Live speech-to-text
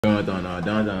Already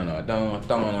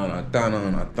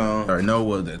know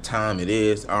what the time it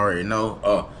is. I already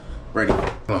know. Ready?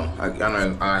 Come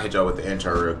on. I'll hit y'all with the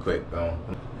intro real quick.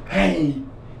 Hey,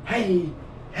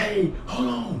 hold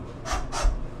on.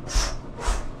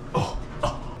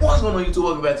 What's going on, YouTube?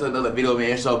 Welcome back to another video, man.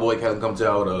 It's your boy Kevin coming to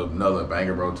y'all with another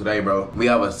banger, bro. Today, bro, we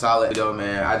have a solid video,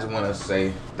 man. I just want to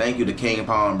say thank you to King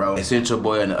Pawn, bro. They sent your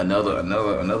boy another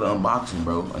unboxing,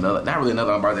 bro. Not really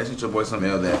another unboxing. They sent your boy something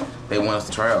else that they want us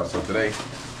to try out. So today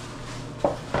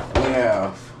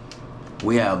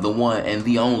we have the one and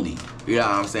the only, you know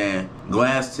what I'm saying,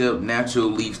 glass tip natural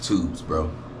leaf tubes,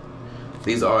 bro.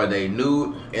 These are they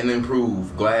new and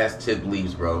improved glass tip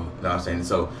leaves, bro. You know what I'm saying?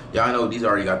 So y'all know these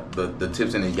already got the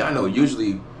tips in it. Y'all know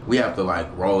usually we have to like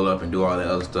roll up and do all that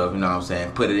other stuff, you know what I'm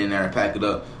saying? Put it in there and pack it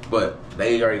up. But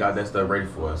they already got that stuff ready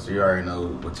for us. So you already know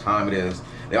what time it is.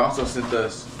 They also sent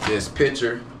us this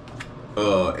picture.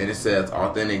 And it says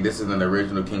authentic. This is an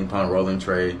original King Pawn rolling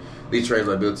tray. These trays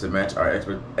are built to match our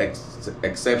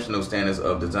exceptional standards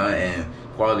of design and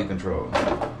quality control.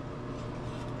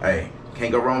 Hey,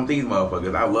 can't go wrong with these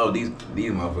motherfuckers. I love these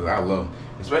motherfuckers. I love them,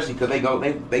 especially because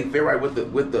they fit right with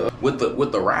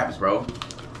the wraps, bro.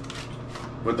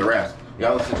 With the wraps,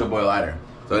 y'all sent your boy a lighter.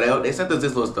 So they sent us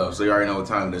this little stuff. So you already know what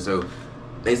time it is. So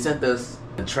they sent us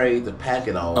the tray to pack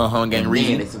it on. And then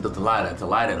they sent us the lighter to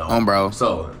light it on. Bro.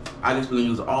 So I just gonna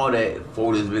use all that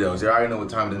for this video. So y'all already know what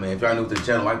time it is, man. If y'all new to the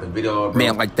channel, like the video, bro.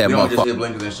 Man, like that, we don't just hit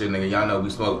blinkers and shit, nigga. Y'all know we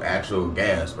smoke actual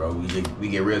gas, bro. We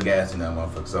get real gas in that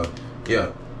motherfucker. So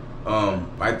yeah,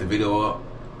 like the video up.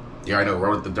 You already know,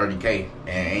 roll it to 30K, and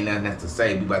ain't nothing else to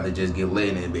say. We about to just get lit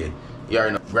in that bit. You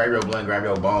already know. Grab your blunt, grab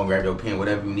your bone, grab your pen,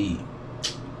 whatever you need.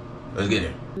 Let's get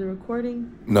it. Is it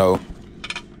recording? No.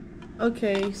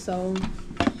 Okay, so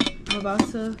I'm about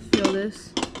to fill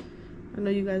this. I know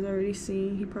you guys already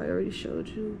seen. He probably already showed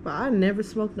you. But I never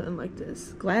smoked nothing like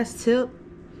this. Glass tip.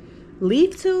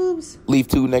 Leaf tubes. Leaf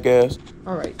tube, nigga ass.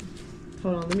 Alright.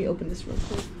 Hold on. Let me open this real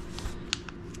quick.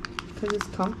 Because it's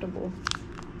comfortable.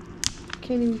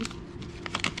 Can't even.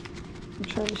 I'm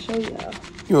trying to show y'all.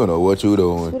 You don't know what you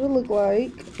doing. That's what it look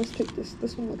like. Let's pick this.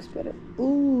 This one looks better.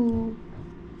 Ooh.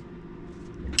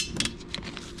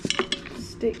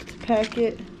 Sticked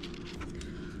packet.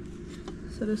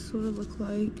 So this is what it looks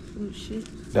like. Oh shit.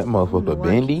 That motherfucker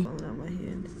bendy. Falling out my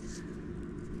hand.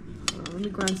 Let me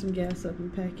grind some gas up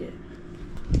and pack it.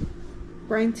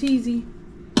 Grind teasy.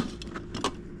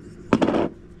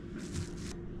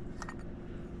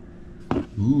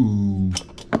 Ooh.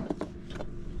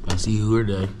 I see who are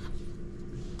they. You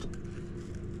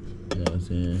know what I'm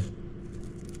saying?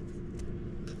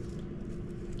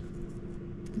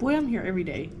 Boy, I'm here every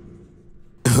day.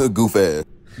 Goof ass.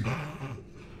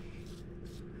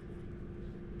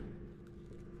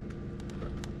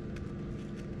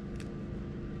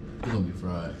 It's gonna be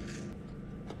fried.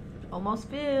 Almost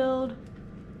filled.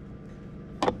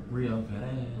 Real fat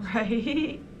ass.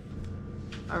 Right?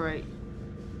 Alright.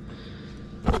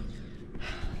 Let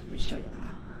me show y'all.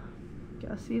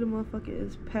 Y'all see the motherfucker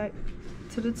is packed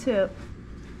to the tip.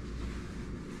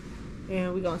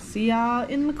 And we're gonna see y'all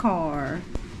in the car.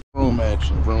 Vroom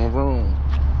action, vroom vroom.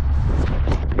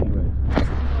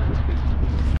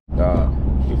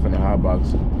 We finna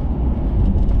hotboxing.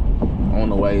 On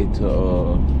the way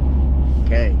to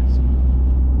King's.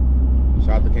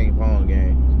 Shout out to King Pawn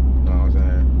gang. You know what I'm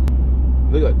saying?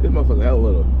 Look at this motherfucker hella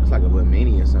little. It's like a little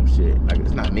mini or some shit. Like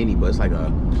it's not mini, but it's like a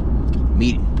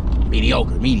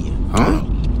mediocre, medium. Huh?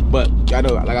 But y'all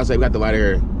know, like I said, we got the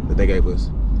lighter that they gave us.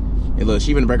 And look,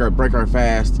 she finna break her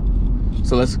fast.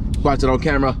 So let's watch it on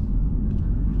camera.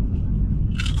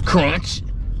 Crunch.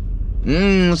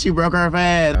 She broke her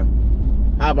fast.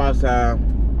 Hotbox time.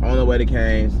 On the way to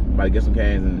Cane's. About to get some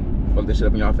canes and fuck this shit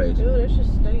up in y'all face. Dude, that shit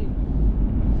stink.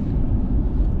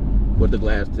 With the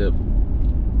glass tip.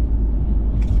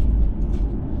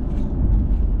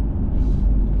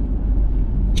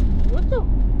 What the?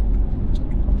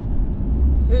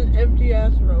 It's an empty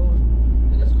ass road.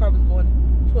 And this car was going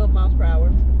 12 miles per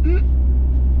hour.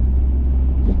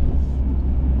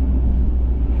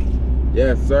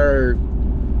 Yes, sir.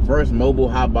 First mobile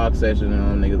hotbox session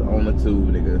niggas on the tube,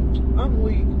 nigga. I'm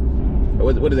weak.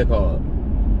 What is it called?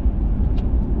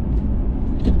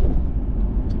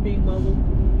 Being mobile.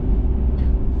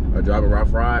 Or driving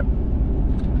rough ride?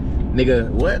 Nigga,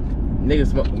 what?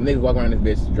 Niggas walk around this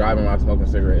bitch driving while smoking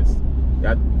cigarettes.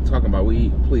 Y'all talking about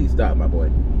weed? Please stop, my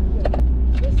boy.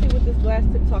 Let's see what this glass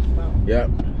tip talking about. Yep.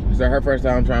 It's her first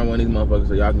time trying one of these motherfuckers,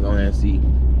 so y'all can go ahead and see.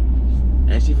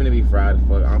 And she finna be fried as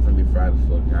fuck. I'm finna be fried as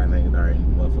fuck. Y'all niggas already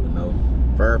motherfucker know.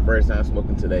 For her first time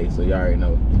smoking today, so y'all already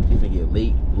know. She finna get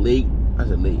lit. I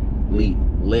said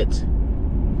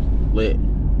lit.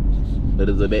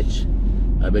 Little as a bitch.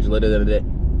 I bet you little than that.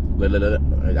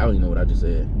 I don't even know what I just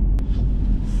said.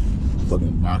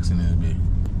 Fucking boxing this bitch.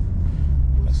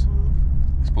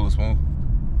 Smooth.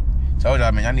 Told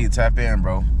y'all, man, y'all need to tap in,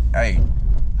 bro. Hey,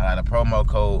 I got a promo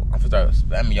code. I'm gonna start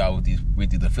spamming y'all with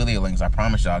these affiliate links. I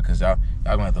promise y'all, cause y'all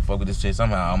gonna have to fuck with this shit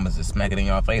somehow. I'm gonna just smack it in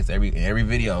y'all face every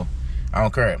video. I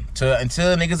don't care.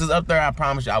 Until niggas is up there, I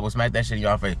promise you, I will smack that shit in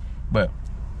y'all face. But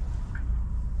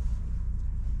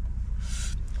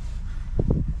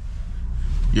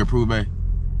you approved, babe?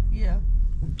 Yeah.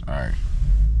 All right.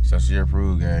 So she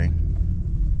approved, gang.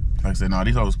 Like I said, no,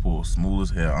 these hoes pull smooth as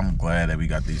hell. I'm glad that we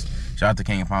got these. Shout out to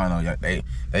King and Pano.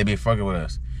 They be fucking with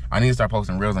us. I need to start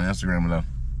posting reels on Instagram though.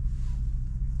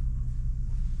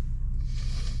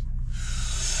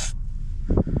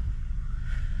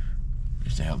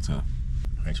 It's the hell tough.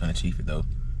 I ain't trying to chief it though.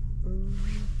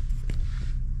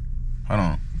 Hold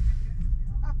on.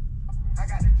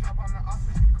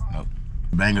 Nope.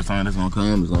 Banger song that's gonna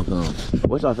come is gonna come.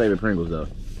 What's your favorite Pringles though?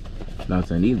 No, I'm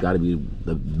saying these gotta be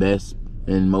the best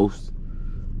and most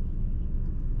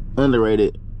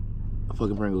underrated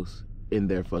fucking Pringles in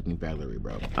their fucking factory,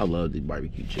 bro. I love these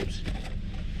barbecue chips. You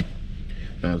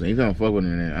know what I'm saying? You gonna fuck with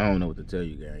it, I don't know what to tell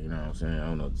you, guys. You know what I'm saying? I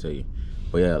don't know what to tell you.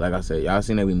 But yeah, like I said, y'all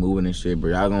seen that we moving and shit,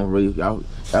 bro. Y'all gonna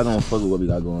fuck with what we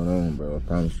got going on, bro. I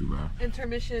promise you, bro.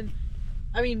 Intermission.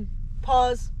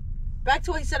 Pause. Back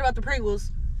to what he said about the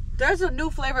Pringles. There's a new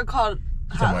flavor called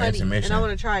Hot Honey, and I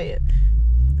want to try it.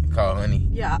 Called honey?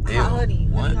 Yeah, Hot Honey.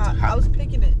 What? I was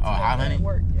picking it. Oh, Hot Honey? At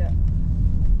work, yeah.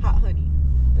 Hot Honey.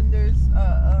 And there's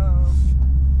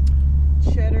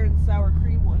cheddar and sour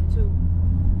cream one too.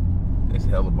 It's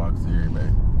hella box here,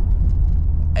 man.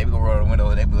 Hey, we gonna roll the window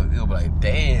and they'll be like,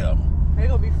 damn. They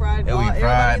gonna be fried. They'll be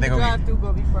fried. Everybody in the drive-thru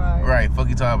gonna be fried. Right, fuck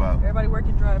you talking about? Everybody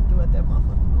working drive-thru at that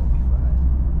motherfucker gonna be fried.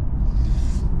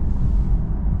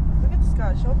 Look at the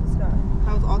sky. Show up the sky.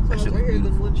 How it's all clouds right here,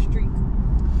 this little streak.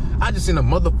 I just seen a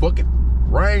motherfucking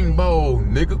rainbow,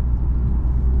 nigga.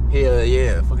 Hell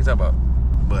yeah, fuck you talking about?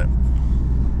 But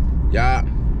y'all,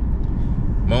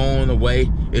 I'm on the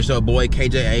way. It's your boy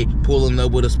KJA pulling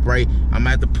up with a spray. I'm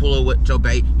at the pull up with your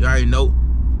bait. You already know.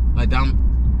 Like I'm.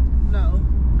 No.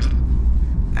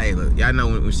 Hey, look, y'all know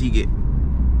when she get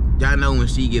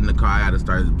in the car, I gotta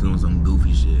start doing some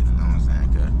goofy shit. You know what I'm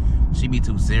saying? Cause she be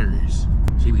too serious.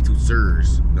 She be too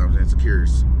serious. You know what I'm saying?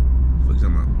 Secures. Fuck you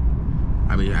talking about?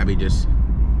 I be just,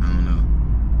 I don't know.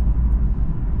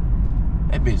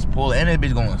 That bitch pull, and that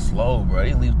bitch going slow, bro.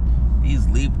 These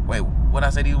leaf. Wait, what I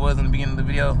said these was in the beginning of the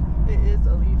video? It is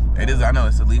a leaf. It is. I know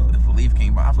it's a leaf. It's a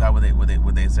Ft.King, but I forgot what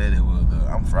they said it was.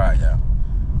 I'm fried, y'all.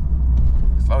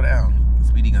 Slow down,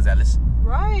 Speedy Gonzalez.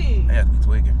 Right. They have to be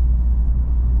twigging.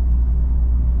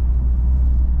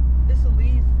 It's a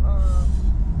leaf.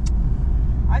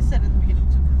 I said in the beginning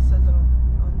too because it says it on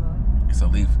the. It's a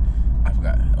leaf. I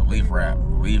forgot. A leaf wrap.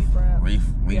 Leaf.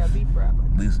 Yeah, leaf wrap.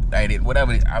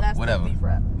 Whatever. That's whatever. Leaf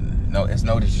wrap. No, it's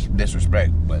no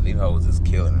disrespect, but these hoes is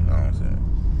killing them. You know what I'm saying?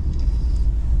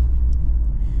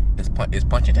 It's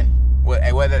punching. What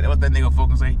that nigga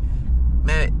fucking say?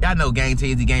 Man, y'all know Gang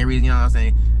Teasy, Gang Reezy, you know what I'm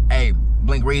saying? Hey,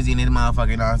 Blink Reezy in this motherfucker,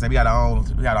 you know what I'm saying? We got our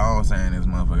own saying in this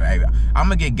motherfucker. Hey, I'm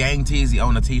gonna get Gang Teasy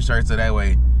on the t-shirt so that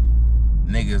way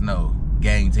niggas know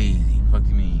Gang Teasy. Fuck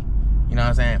you mean? You know what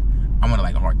I'm saying? I'm gonna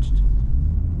like heart.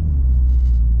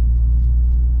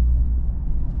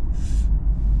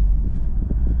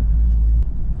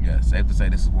 Yeah, safe to say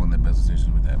this is one of the best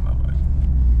decisions with that motherfucker.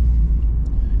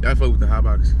 Y'all fuck with the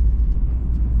Hotbox?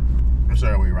 I'm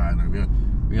sorry we riding up.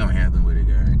 We on Hampton with it,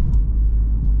 gang.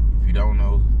 If you don't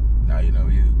know, now you know.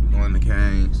 We going to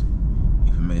Kings.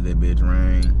 You can make that bitch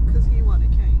rain. Cause he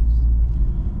wanted Kings.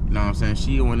 You know what I'm saying?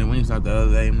 She wanted wings out the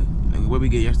other day. What we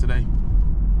get yesterday?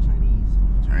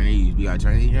 Chinese. We got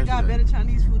Chinese yesterday. We got better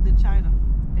Chinese food than China.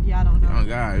 If y'all don't know. Oh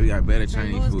God, we got better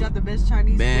Chinese food. Got the best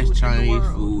Chinese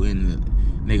food in the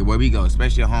nigga, where we go,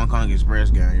 especially a Hong Kong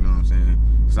Express gang, you know what I'm saying?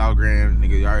 South Grand,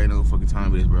 nigga, you already know what fucking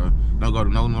time it is, bro. Don't go to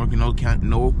no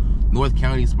North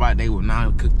County spot, they will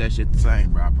not cook that shit the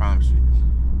same, bro. I promise you.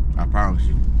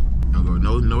 Don't go to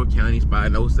no North County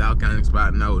spot, no South County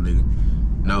spot, no, nigga.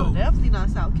 No. Definitely not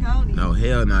South County. No,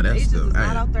 hell no. That's Asians is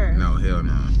not out there. No, hell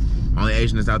no. Only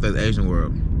Asian that's out there is Asian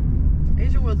World.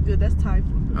 Asian World's good. That's Thai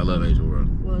food. I love Asian World.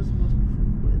 Well, it's supposed to be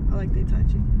food, but I like their Thai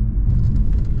chicken.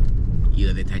 You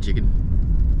like their Thai chicken?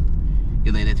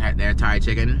 You like their Thai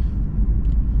chicken?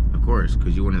 Of course,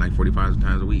 because you want it like 45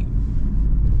 times a week.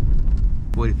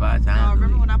 45 times a week.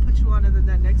 Remember when I put you on and then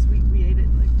that next week we ate it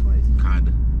like twice?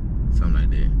 Kinda. Something like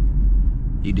that.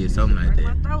 You did something like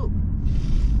that. My throat.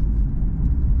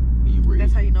 You breathe.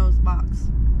 That's how you know it's box.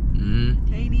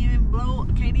 Mm-hmm. Can't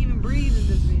even breathe in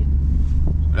this bitch.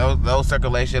 Those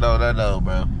circulate shit on that though,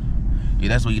 bro. Yeah,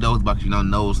 that's what you know about. You know,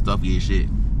 nose stuffy and shit.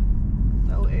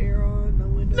 No air on, no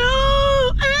window.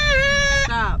 No air.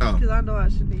 Stop, because I know I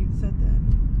shouldn't even said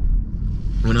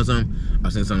that. You know something? I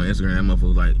seen something on Instagram. That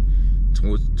motherfucker was like,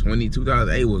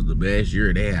 2008 was the best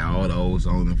year. They had all the old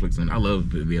songs and flicks on. I love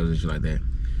videos and shit like that.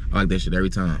 I like that shit every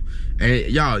time. And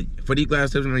y'all, for these glass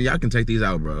tips, man, y'all can take these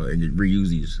out, bro, and reuse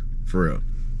these for real.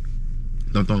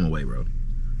 Don't throw them away, bro.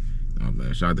 Oh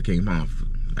man, shout out to King Pond.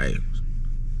 Hey,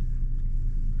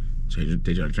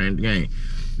 they try to change the game.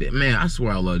 Man, I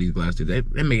swear I love these glass tips. They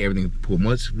make everything pull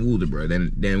much smoother, bro.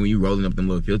 Than when you rolling up them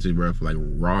little filters, bro, for like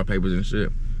raw papers and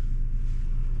shit.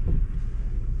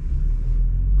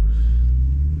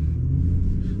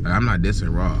 Like, I'm not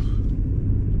dissing raw,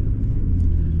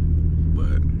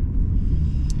 but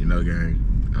you know, gang,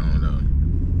 I don't know.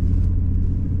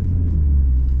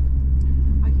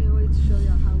 I can't wait to show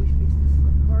y'all how we fix this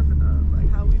apartment up, like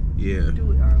how we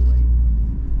do it our way.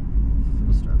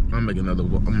 I'm making like a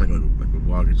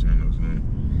vlogging channel, so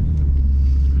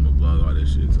I'm gonna vlog all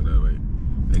this shit so that way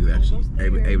niggas actually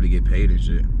able to get paid and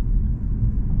shit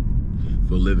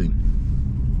for a living,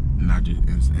 not just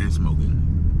and smoking.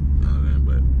 You know what I'm saying?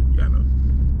 But y'all know.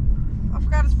 I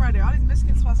forgot it's Friday. All these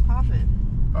Mexican spots popping.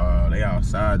 They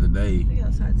outside today. They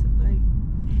outside tonight.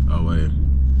 Oh wait.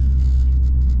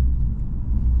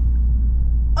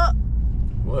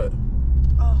 What?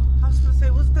 Oh, I was gonna say,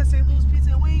 wasn't that St. Louis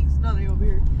Pizza and Wings? No, they over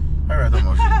here. I heard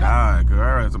something she died, cause I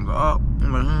heard something up.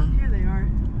 I'm like, Here they are.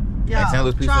 Yeah. St.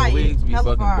 Louis Pizza and Wings be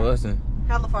fucking busting.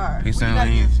 Hella far. Pizza and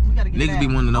Wings. We gotta get niggas back. be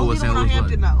wanting to know what St. Louis was.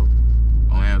 Hampton, though.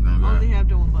 On Hampton, Only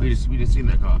Hampton one bus. We just seen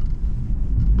that car.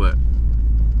 But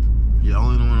yeah,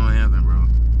 only the one on Hampton, bro.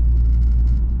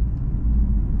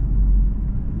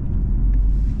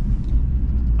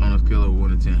 On a scale of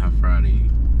 1 to 10, how Friday?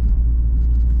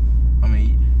 I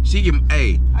mean, she give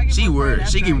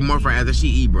more fried after she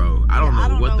eat, bro. I don't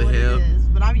know what the hell. It is,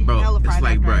 but I be hella fried. It's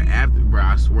like, bro,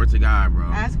 I swear to God, bro.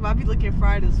 Ask me, I be looking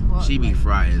fried as fuck. She be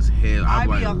fried as hell. I'm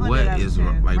like, what is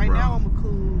like, right bro? Now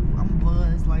I'm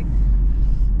buzzed, like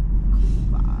cool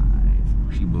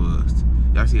vibe. She buzzed.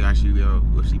 Y'all see how she be out?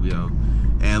 What she be out?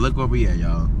 And look where we at,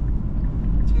 y'all.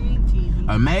 King TV.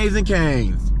 Amazing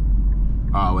Canes.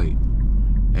 Oh wait,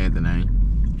 ain't the name.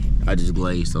 I just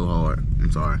glazed so hard.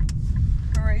 I'm sorry.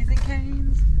 Raising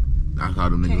Canes. I call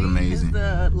them niggas amazing. Is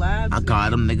the lab's I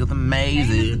call them niggas amazing.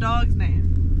 Kane is the dog's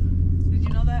name. Did you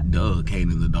know that? Duh, Kane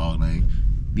is the dog name.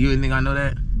 Do you even think I know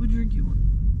that? What drink you want?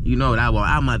 You know that one.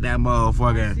 I'm at that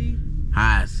motherfucking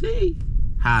High C.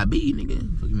 High B,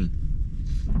 nigga. Fuck me.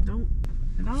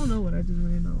 And I don't know what I just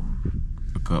ran on.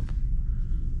 A cup.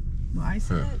 Well, I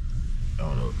said. I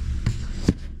don't know.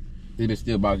 They been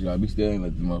still box y'all. We still ain't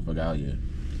let the motherfucker out yet.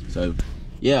 So,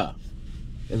 yeah.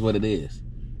 That's what it is.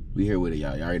 We here with it,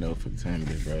 y'all. Y'all already know what fucking time it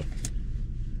is, bro.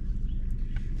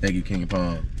 Thank you, King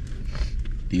Pong.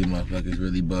 These motherfuckers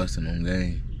really busting on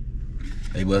game.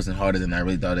 They busting harder than I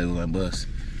really thought they were gonna bust.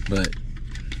 But,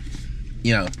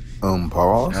 you know.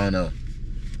 Pause? I don't know.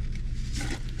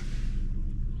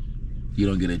 You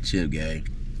don't get a chip, gang.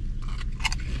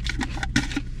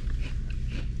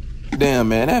 Damn,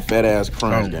 man, that fat ass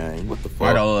crunch, gang. What the fuck?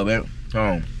 Why the little bit?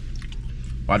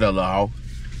 Why the little hoe?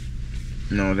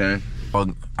 You know what I'm saying?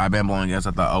 Oh, I've been blowing gas.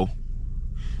 I thought, oh,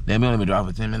 damn, we only been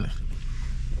driving for 10 minutes.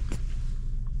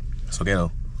 It's okay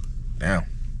though. Damn.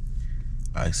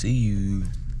 I see you.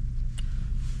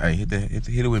 Hey, hit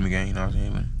it with me, gang. You know what I'm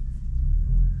saying, man?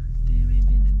 Damn, ain't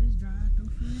been in this drive-thru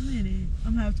for a minute.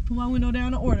 I'm gonna have to put my window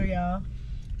down to order, y'all.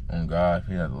 Oh God,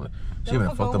 she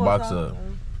been fucked the box up.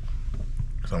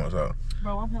 So much up.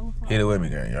 Bro, I'm hella far. Hit it with me,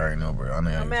 gang. You already know, bro. I know.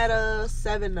 I'm at a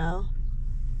 7 now.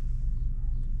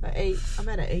 An 8. I'm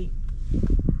at an 8.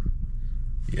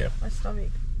 Yeah. My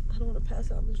stomach. I don't want to pass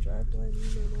out in this drive-thru. I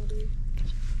need all day.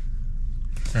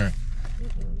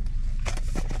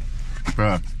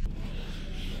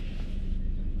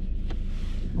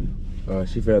 Bro.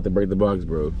 She failed to break the box,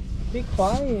 bro. Be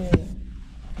quiet.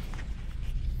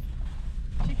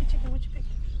 Chicken, what you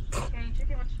picking?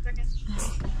 Chicken, what you picking?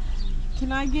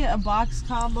 Can I get a box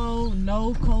combo,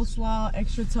 no coleslaw,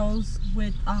 extra toast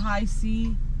with a high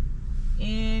C?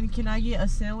 And can I get a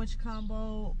sandwich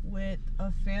combo with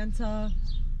a Fanta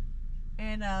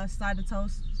and a side of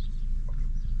toast?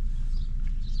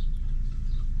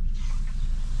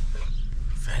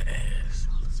 Fat ass.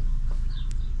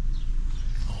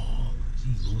 Oh,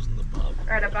 she's losing the box.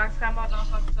 Alright, a box combo, no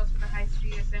sauce toast with a high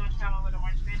C, a sandwich combo with an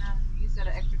orange Fanta. You said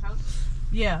an extra toast?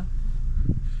 Yeah.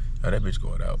 Oh, that bitch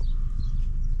going out.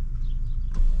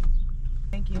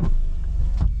 Thank you.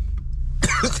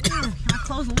 Can I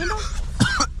close the window?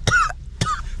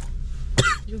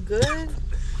 You good?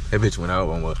 That bitch went out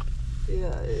on what?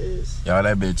 Yeah, it is. Y'all,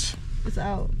 that bitch. It's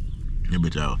out. That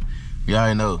bitch out. You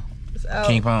already know. It's out.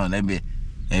 King Pong, that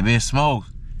bitch smoked.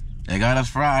 They got us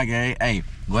fried, gang. Hey,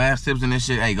 glass tips and this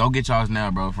shit. Hey, go get y'all's now,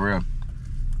 bro, for real.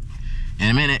 In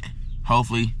a minute,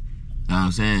 hopefully, you know what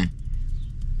I'm saying?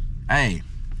 Hey,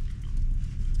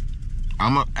 I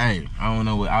don't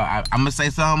know what, I'm gonna say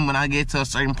something when I get to a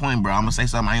certain point, bro. I'm gonna say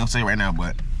something I ain't gonna say right now,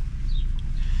 but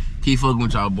keep fucking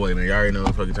with y'all boy, man. Y'all already know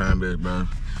what fucking time it is, bro.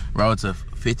 Road to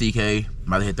 50K,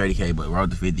 about to hit 30K, but road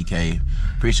to 50K.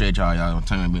 Appreciate y'all, y'all.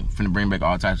 Finna bring back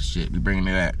all types of shit. We bringing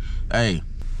it back. Hey,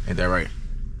 ain't that right?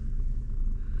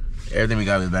 Everything we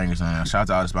got is bangers, man. Shout out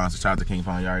to all the sponsors. Shout out to King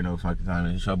Pong. Y'all already know what fucking time it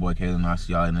is. It's your boy, Caleb, and I'll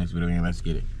see y'all in the next video. Let's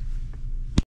get it.